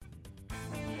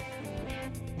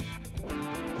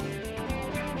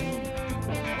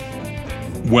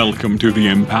Welcome to the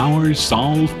Empower,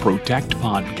 Solve, Protect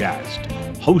podcast,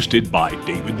 hosted by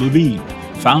David Lewien,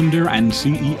 founder and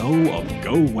CEO of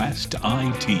Go West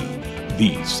IT,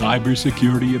 the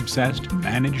cybersecurity-obsessed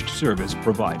managed service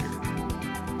provider.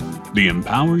 The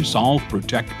Empower, Solve,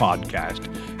 Protect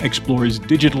podcast explores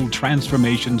digital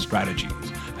transformation strategies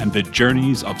and the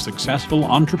journeys of successful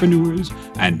entrepreneurs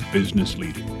and business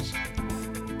leaders.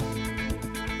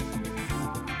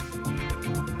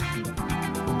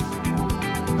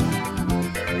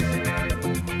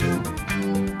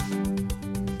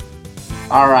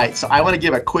 All right, so I want to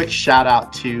give a quick shout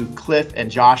out to Cliff and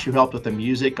Josh who helped with the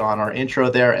music on our intro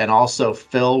there, and also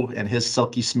Phil and his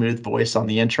silky smooth voice on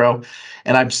the intro.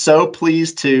 And I'm so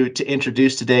pleased to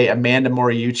introduce today Amanda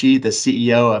Moriuchi, the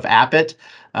CEO of Appit.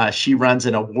 She runs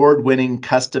an award-winning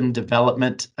custom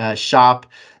development shop.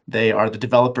 They are the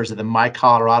developers of the My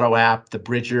Colorado app, the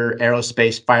Bridger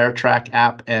Aerospace FireTrack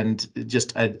app, and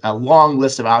just a long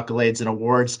list of accolades and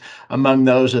awards. Among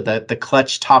those are the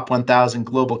Clutch Top 1000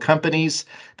 Global Companies.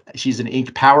 She's an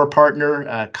Inc. Power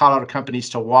Partner, Colorado Companies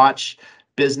to Watch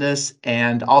Business,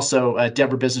 and also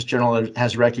Denver Business Journal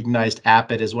has recognized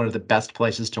Appit as one of the best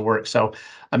places to work. So,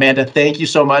 Amanda, thank you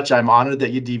so much. I'm honored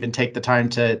that you'd even take the time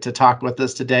to talk with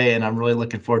us today, and I'm really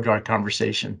looking forward to our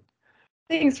conversation.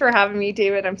 Thanks for having me,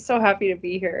 David. I'm so happy to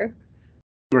be here.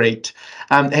 Great.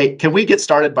 Hey, can we get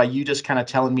started by you just kind of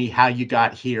telling me how you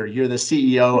got here? You're the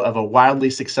CEO of a wildly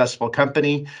successful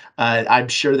company. I'm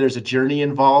sure there's a journey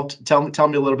involved. Tell me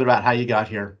a little bit about how you got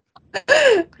here.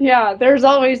 Yeah, there's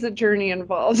always a journey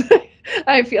involved,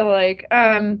 I feel like.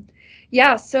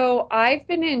 So I've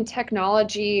been in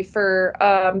technology for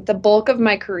the bulk of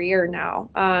my career now.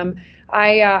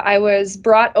 I was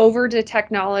brought over to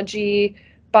technology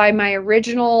by my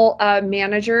original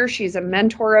manager. She's a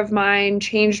mentor of mine,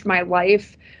 changed my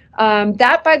life.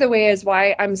 That, by the way, is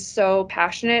why I'm so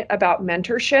passionate about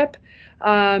mentorship.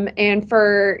 And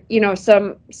for,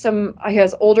 some, I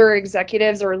guess, older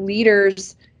executives or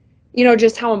leaders,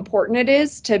 just how important it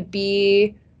is to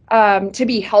be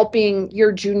helping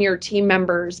your junior team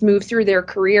members move through their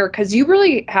career, because you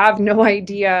really have no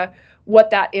idea what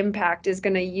that impact is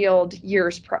going to yield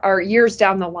years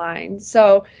down the line.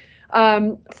 So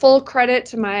full credit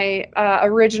to my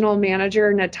original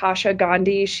manager, Natasha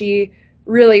Gandhi. She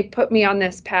really put me on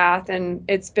this path, and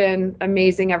it's been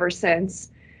amazing ever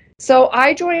since. So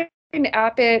I joined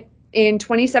Appit in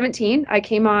 2017. I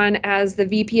came on as the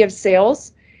VP of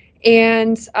Sales,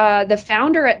 and the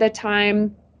founder at the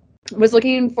time was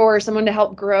looking for someone to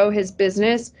help grow his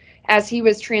business as he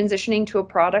was transitioning to a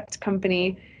product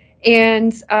company.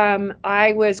 And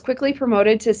I was quickly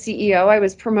promoted to CEO. I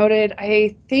was promoted,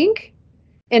 I think,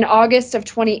 in August of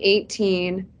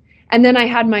 2018. And then I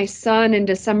had my son in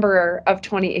December of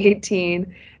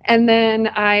 2018. And then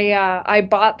I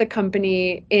bought the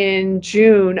company in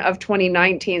June of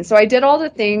 2019. So I did all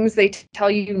the things they tell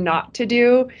you not to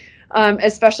do,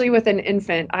 especially with an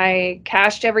infant. I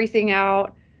cashed everything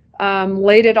out,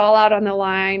 laid it all out on the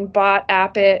line, bought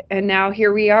Appit, and now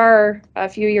here we are a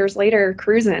few years later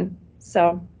cruising.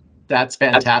 So that's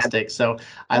fantastic. So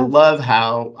I love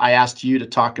how I asked you to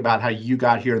talk about how you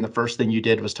got here, and the first thing you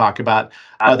did was talk about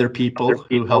other people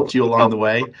who helped you along the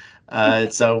way.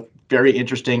 So very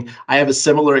interesting. I have a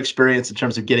similar experience in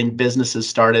terms of getting businesses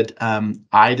started.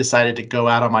 I decided to go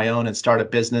out on my own and start a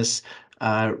business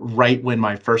right when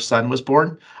my first son was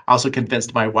born. I also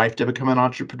convinced my wife to become an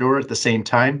entrepreneur at the same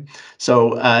time.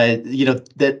 So,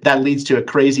 that leads to a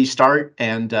crazy start,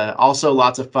 and also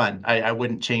lots of fun. I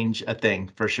wouldn't change a thing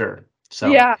for sure. So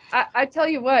yeah, I tell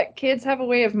you what, kids have a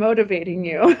way of motivating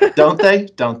you. Don't they?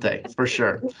 Don't they? For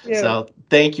sure. Yeah. So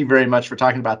thank you very much for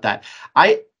talking about that.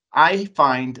 I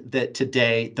find that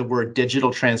today the word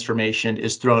digital transformation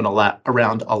is thrown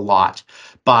around a lot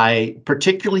by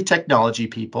particularly technology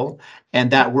people, and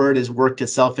that word has worked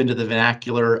itself into the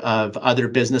vernacular of other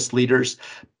business leaders.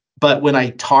 But when I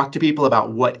talk to people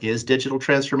about what is digital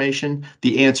transformation,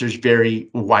 the answers vary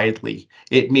widely.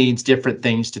 It means different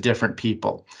things to different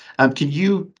people. Can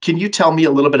you tell me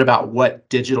a little bit about what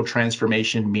digital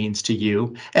transformation means to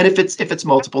you? And if it's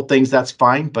multiple things, that's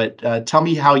fine. But tell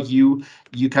me how you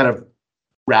kind of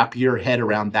wrap your head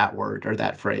around that word or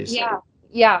that phrase.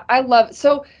 Yeah, I love.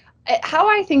 So how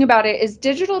I think about it is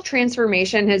digital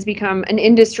transformation has become an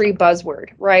industry buzzword,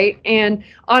 right? And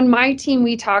on my team,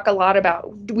 we talk a lot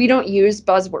about, we don't use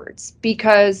buzzwords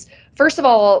because, first of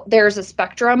all, there's a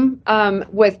spectrum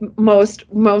with most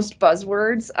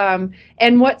buzzwords.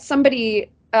 And what somebody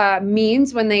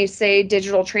means when they say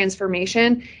digital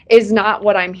transformation is not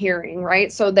what I'm hearing,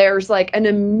 right? So there's like an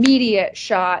immediate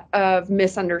shot of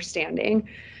misunderstanding.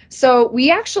 So we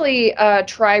actually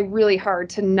try really hard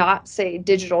to not say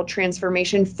digital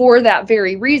transformation for that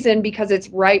very reason, because it's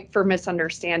ripe for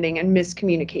misunderstanding and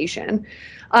miscommunication.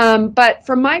 But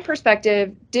from my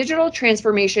perspective, digital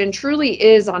transformation truly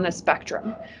is on a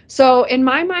spectrum. So in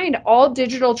my mind, all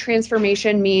digital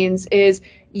transformation means is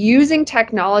using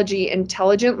technology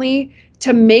intelligently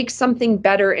to make something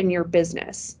better in your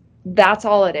business. That's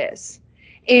all it is.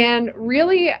 And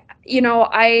really,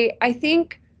 I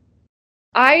think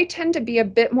I tend to be a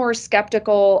bit more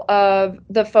skeptical of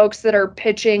the folks that are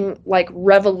pitching like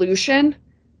revolution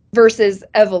versus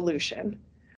evolution,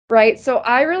 right? So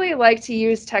I really like to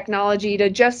use technology to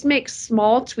just make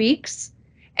small tweaks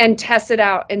and test it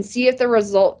out and see if the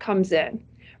result comes in,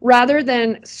 rather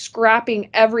than scrapping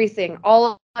everything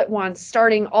all at once,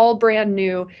 starting all brand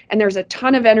new. And there's a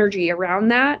ton of energy around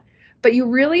that, but you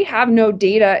really have no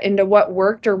data into what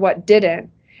worked or what didn't.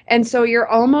 And so you're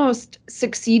almost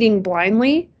succeeding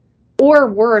blindly, or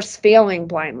worse, failing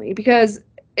blindly, because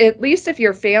at least if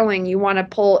you're failing, you want to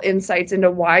pull insights into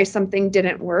why something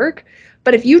didn't work.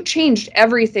 But if you changed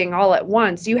everything all at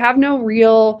once, you have no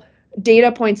real data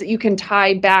points that you can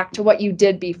tie back to what you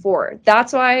did before.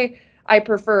 That's why I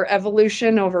prefer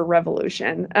evolution over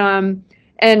revolution.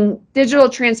 And digital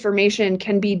transformation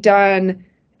can be done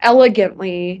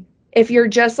elegantly if you're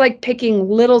just like picking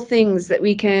little things that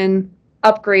we can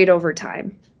upgrade over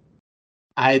time.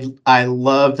 I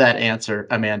love that answer,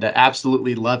 Amanda.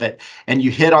 Absolutely love it. And you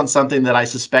hit on something that I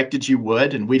suspected you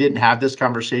would, and we didn't have this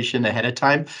conversation ahead of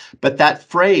time, but that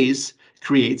phrase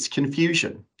creates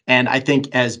confusion. And I think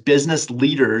as business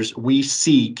leaders, we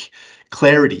seek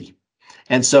clarity.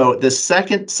 And so the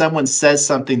second someone says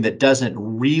something that doesn't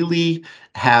really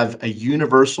have a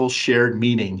universal shared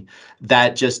meaning,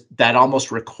 that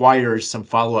almost requires some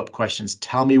follow-up questions.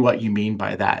 Tell me what you mean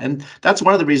by that. And that's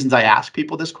one of the reasons I ask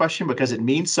people this question, because it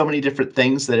means so many different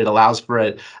things that it allows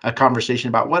for a conversation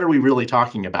about what are we really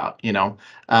talking about,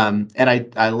 And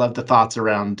I love the thoughts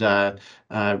around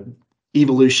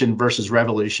evolution versus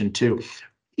revolution too.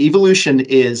 Evolution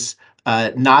is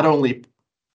not only,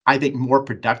 I think, more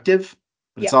productive,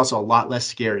 but it's also a lot less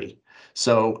scary.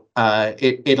 So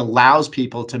it allows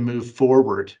people to move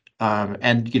forward.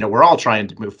 And we're all trying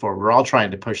to move forward. We're all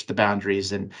trying to push the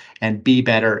boundaries and be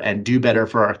better and do better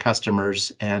for our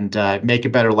customers and make a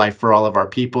better life for all of our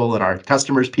people and our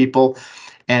customers' people.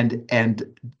 And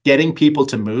getting people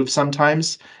to move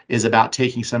sometimes is about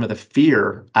taking some of the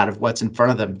fear out of what's in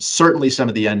front of them, certainly some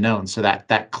of the unknown. So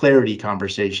that clarity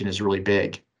conversation is really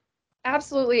big.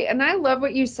 Absolutely. And I love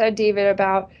what you said, David,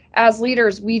 about as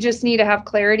leaders, we just need to have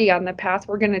clarity on the path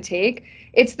we're going to take.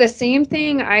 It's the same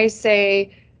thing I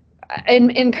say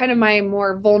in kind of my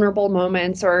more vulnerable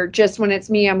moments, or just when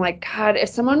it's me, I'm like, God, if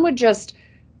someone would just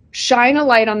shine a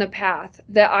light on the path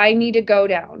that I need to go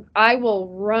down, I will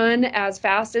run as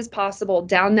fast as possible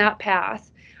down that path.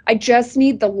 I just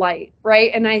need the light, right?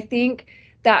 And I think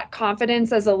that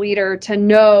confidence as a leader to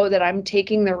know that I'm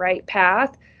taking the right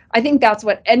path, I think that's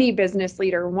what any business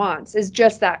leader wants, is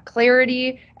just that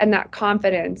clarity and that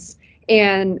confidence.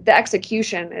 And the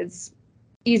execution is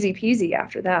easy peasy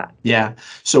after that. Yeah.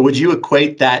 So would you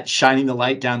equate that shining the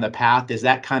light down the path? Is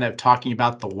that kind of talking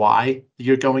about the why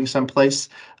you're going someplace?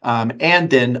 And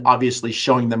then obviously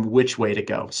showing them which way to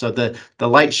go. So the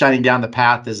light shining down the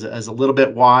path is a little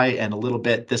bit why and a little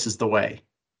bit this is the way.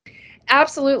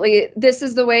 Absolutely. This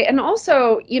is the way. And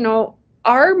also,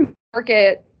 our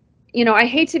market, I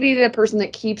hate to be the person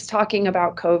that keeps talking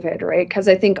about COVID, right? Because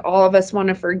I think all of us want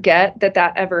to forget that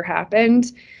ever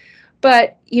happened.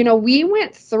 But, we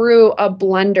went through a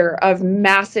blender of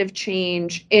massive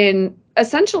change in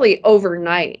essentially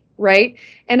overnight, right?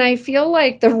 And I feel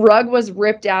like the rug was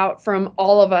ripped out from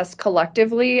all of us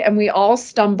collectively, and we all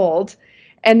stumbled,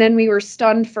 and then we were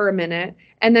stunned for a minute.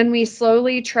 And then we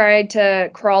slowly tried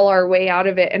to crawl our way out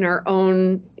of it in our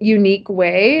own unique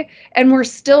way. And we're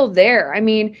still there. I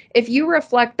mean, if you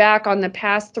reflect back on the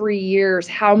past 3 years,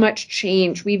 how much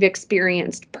change we've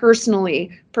experienced personally,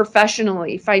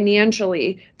 professionally,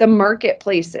 financially, the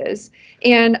marketplaces.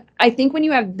 And I think when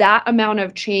you have that amount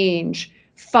of change,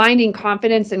 finding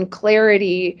confidence and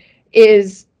clarity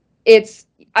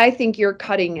I think you're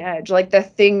cutting edge, like the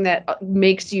thing that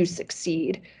makes you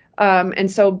succeed. And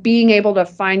so being able to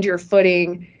find your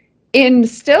footing in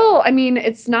still,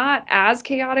 it's not as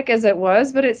chaotic as it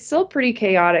was, but it's still pretty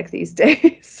chaotic these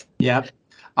days. Yeah,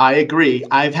 I agree.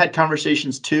 I've had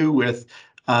conversations too with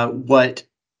what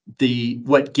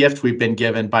gift we've been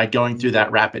given by going through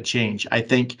that rapid change. I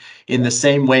think in the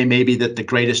same way maybe that the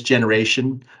greatest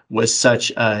generation was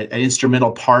such an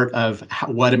instrumental part of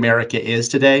what America is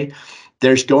today,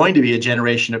 there's going to be a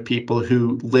generation of people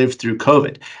who lived through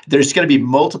COVID. There's going to be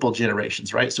multiple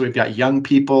generations, right? So we've got young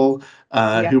people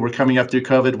who were coming up through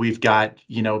COVID. We've got,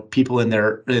 people in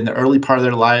the early part of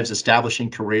their lives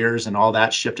establishing careers, and all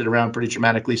that shifted around pretty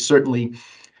dramatically. Certainly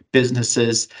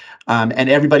businesses, and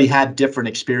everybody had different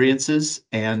experiences.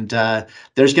 And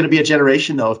there's going to be a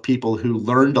generation, though, of people who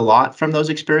learned a lot from those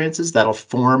experiences that'll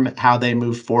form how they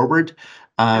move forward.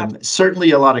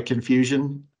 Certainly a lot of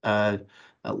confusion, a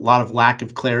lot of lack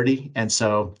of clarity. And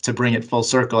so to bring it full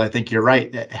circle, I think you're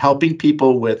right. Helping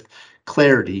people with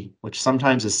clarity, which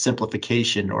sometimes is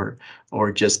simplification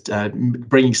or just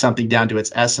bringing something down to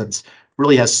its essence,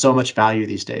 really has so much value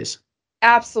these days.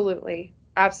 Absolutely.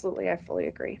 Absolutely. I fully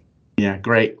agree. Yeah,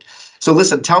 great. So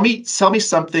listen, tell me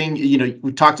something.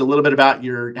 We talked a little bit about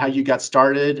how you got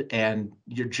started and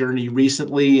your journey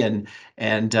recently, and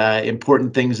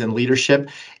important things in leadership.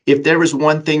 If there was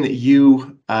one thing that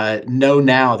you know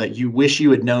now that you wish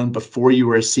you had known before you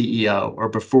were a CEO or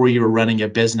before you were running a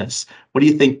business, what do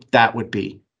you think that would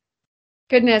be?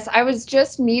 Goodness, I was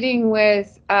just meeting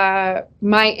with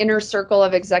my inner circle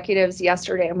of executives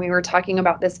yesterday, and we were talking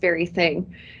about this very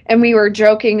thing. And we were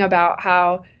joking about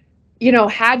how,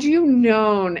 had you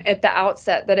known at the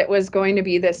outset that it was going to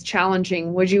be this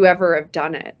challenging, would you ever have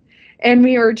done it? And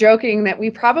we were joking that we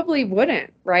probably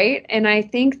wouldn't, right? And I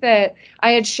think that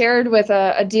I had shared with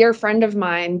a dear friend of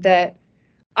mine that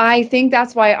I think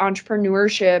that's why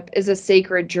entrepreneurship is a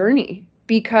sacred journey,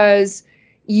 because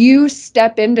you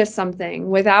step into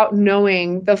something without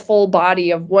knowing the full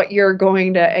body of what you're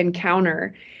going to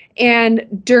encounter. And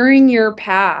during your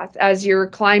path, as you're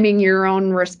climbing your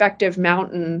own respective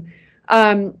mountain,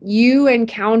 you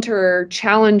encounter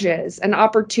challenges and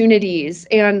opportunities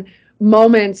and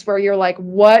moments where you're like,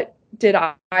 what did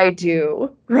I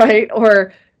do? Right?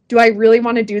 Or do I really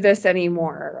want to do this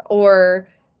anymore? Or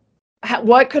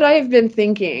what could I have been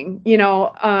thinking?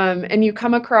 And you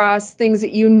come across things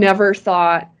that you never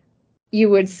thought you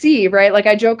would see, right? Like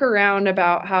I joke around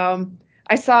about how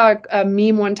I saw a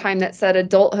meme one time that said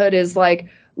adulthood is like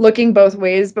looking both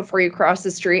ways before you cross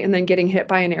the street and then getting hit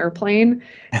by an airplane.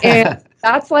 And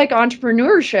that's like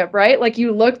entrepreneurship, right? Like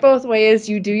you look both ways,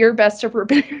 you do your best to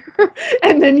prepare,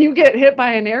 and then you get hit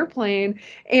by an airplane.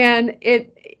 And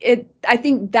I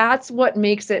think that's what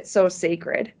makes it so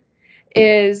sacred.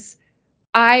 Is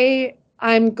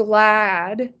I'm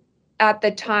glad at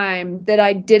the time that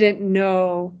I didn't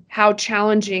know how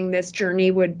challenging this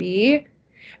journey would be,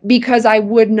 because I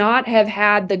would not have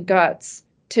had the guts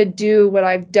to do what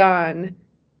I've done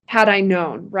had I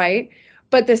known, right?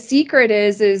 But the secret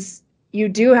is you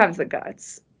do have the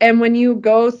guts. And when you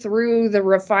go through the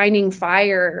refining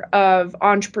fire of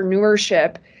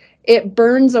entrepreneurship, it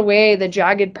burns away the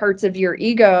jagged parts of your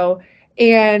ego.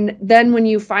 And then when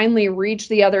you finally reach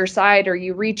the other side, or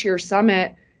you reach your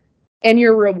summit and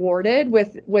you're rewarded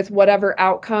with whatever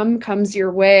outcome comes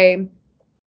your way,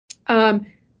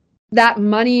 that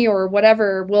money or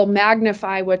whatever will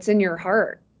magnify what's in your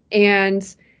heart.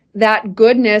 And that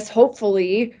goodness,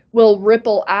 hopefully, will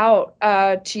ripple out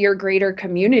to your greater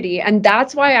community. And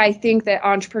that's why I think that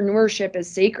entrepreneurship is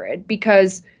sacred,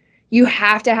 because you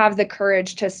have to have the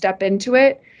courage to step into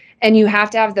it, and you have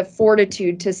to have the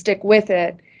fortitude to stick with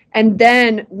it. And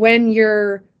then when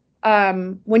you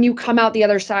come out the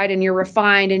other side and you're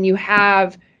refined and you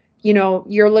have,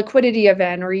 your liquidity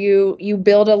event, or you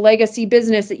build a legacy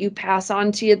business that you pass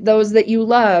on to those that you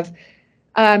love,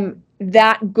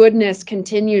 that goodness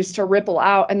continues to ripple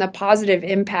out, and the positive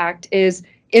impact is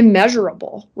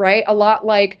immeasurable, right? A lot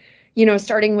like,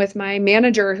 starting with my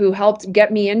manager who helped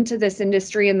get me into this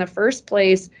industry in the first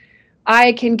place.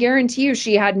 I can guarantee you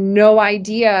she had no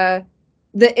idea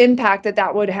the impact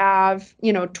that would have,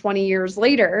 20 years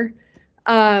later.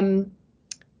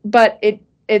 But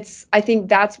I think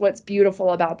that's what's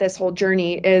beautiful about this whole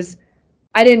journey is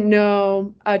I didn't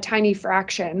know a tiny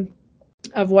fraction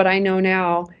of what I know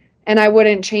now, and I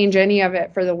wouldn't change any of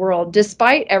it for the world,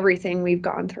 despite everything we've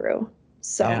gone through.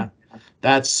 So. Yeah.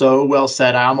 That's so well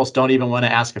said. I almost don't even want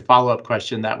to ask a follow-up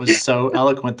question. That was so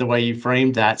eloquent the way you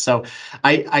framed that. So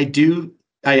I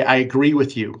agree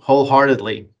with you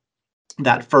wholeheartedly.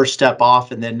 That first step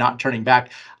off and then not turning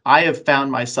back. I have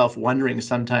found myself wondering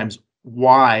sometimes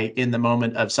why, in the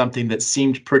moment of something that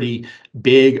seemed pretty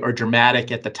big or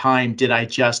dramatic at the time, did I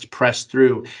just press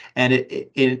through? And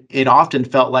it often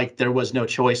felt like there was no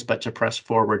choice but to press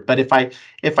forward. But if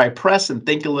I press and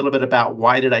think a little bit about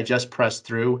why did I just press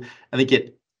through, I think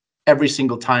it every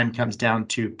single time comes down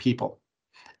to people.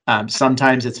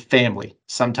 Sometimes it's family.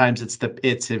 Sometimes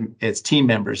it's team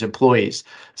members, employees.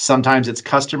 Sometimes it's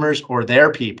customers or their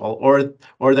people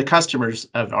or the customers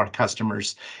of our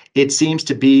customers. It seems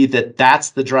to be that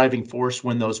that's the driving force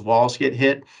when those walls get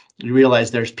hit. You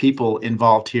realize there's people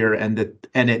involved here, and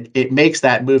it makes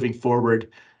that moving forward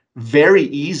very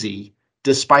easy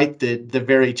despite the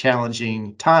very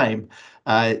challenging time.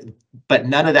 But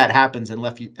none of that happens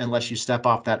unless you step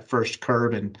off that first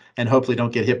curb and hopefully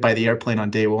don't get hit by the airplane on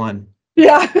day one.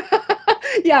 Yeah.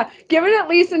 Yeah. Give it at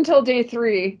least until day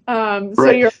 3. So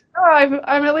Right. you're, I'm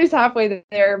at least halfway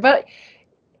there. But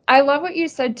I love what you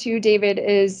said too, David,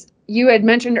 is you had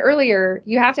mentioned earlier,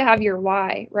 you have to have your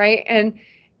why, right? And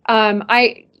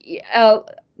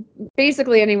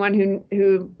basically anyone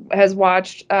who has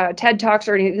watched TED Talks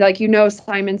or anything, like,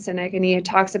 Simon Sinek, and he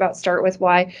talks about start with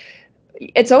why.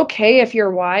 It's okay if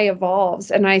your why evolves.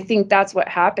 And I think that's what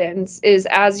happens is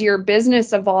as your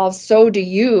business evolves, so do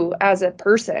you as a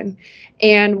person.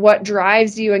 And what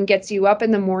drives you and gets you up in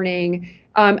the morning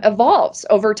evolves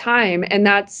over time. And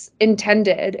that's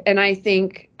intended. And I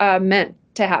think meant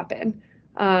to happen.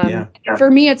 For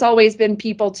me, it's always been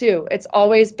people too. It's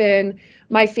always been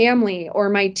my family or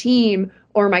my team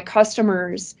or my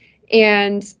customers.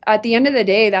 And at the end of the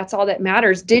day, that's all that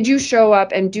matters. Did you show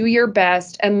up and do your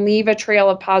best and leave a trail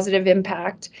of positive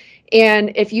impact?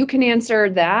 And if you can answer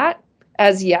that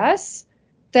as yes,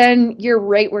 then you're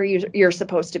right where you're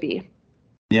supposed to be.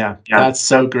 Yeah, that's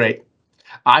so great.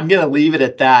 I'm going to leave it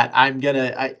at that.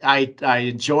 I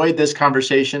enjoyed this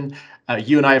conversation.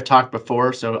 You and I have talked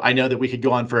before, so I know that we could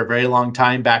go on for a very long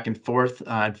time back and forth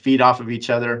and feed off of each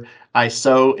other. I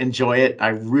so enjoy it. I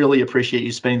really appreciate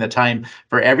you spending the time.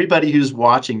 For everybody who's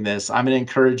watching this, I'm going to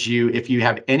encourage you, if you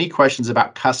have any questions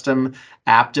about custom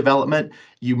app development,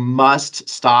 you must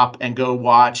stop and go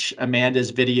watch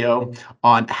Amanda's video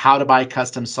on how to buy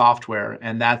custom software.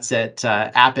 And that's at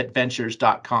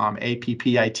appitventures.com,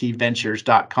 APPIT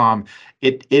ventures.com.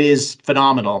 It is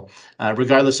phenomenal.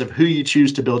 Regardless of who you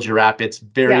choose to build your app, it's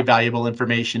very valuable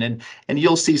information. And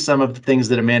you'll see some of the things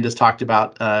that Amanda's talked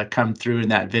about come through in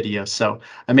that video. So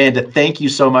Amanda, thank you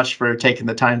so much for taking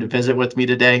the time to visit with me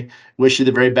today. Wish you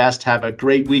the very best. Have a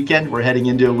great weekend. We're heading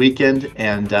into a weekend,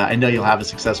 and I know you'll have a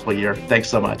successful year. Thanks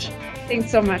so much. Thanks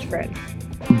so much, Fred.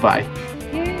 Bye.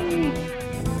 Yay.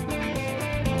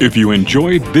 If you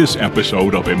enjoyed this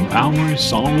episode of Empower,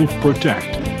 Solve,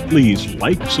 Protect, please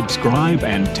like, subscribe,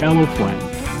 and tell a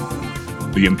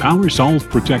friend. The Empower, Solve,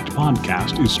 Protect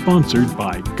podcast is sponsored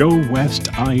by Go West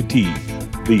IT,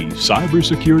 the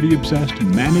cybersecurity-obsessed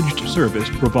managed service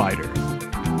provider.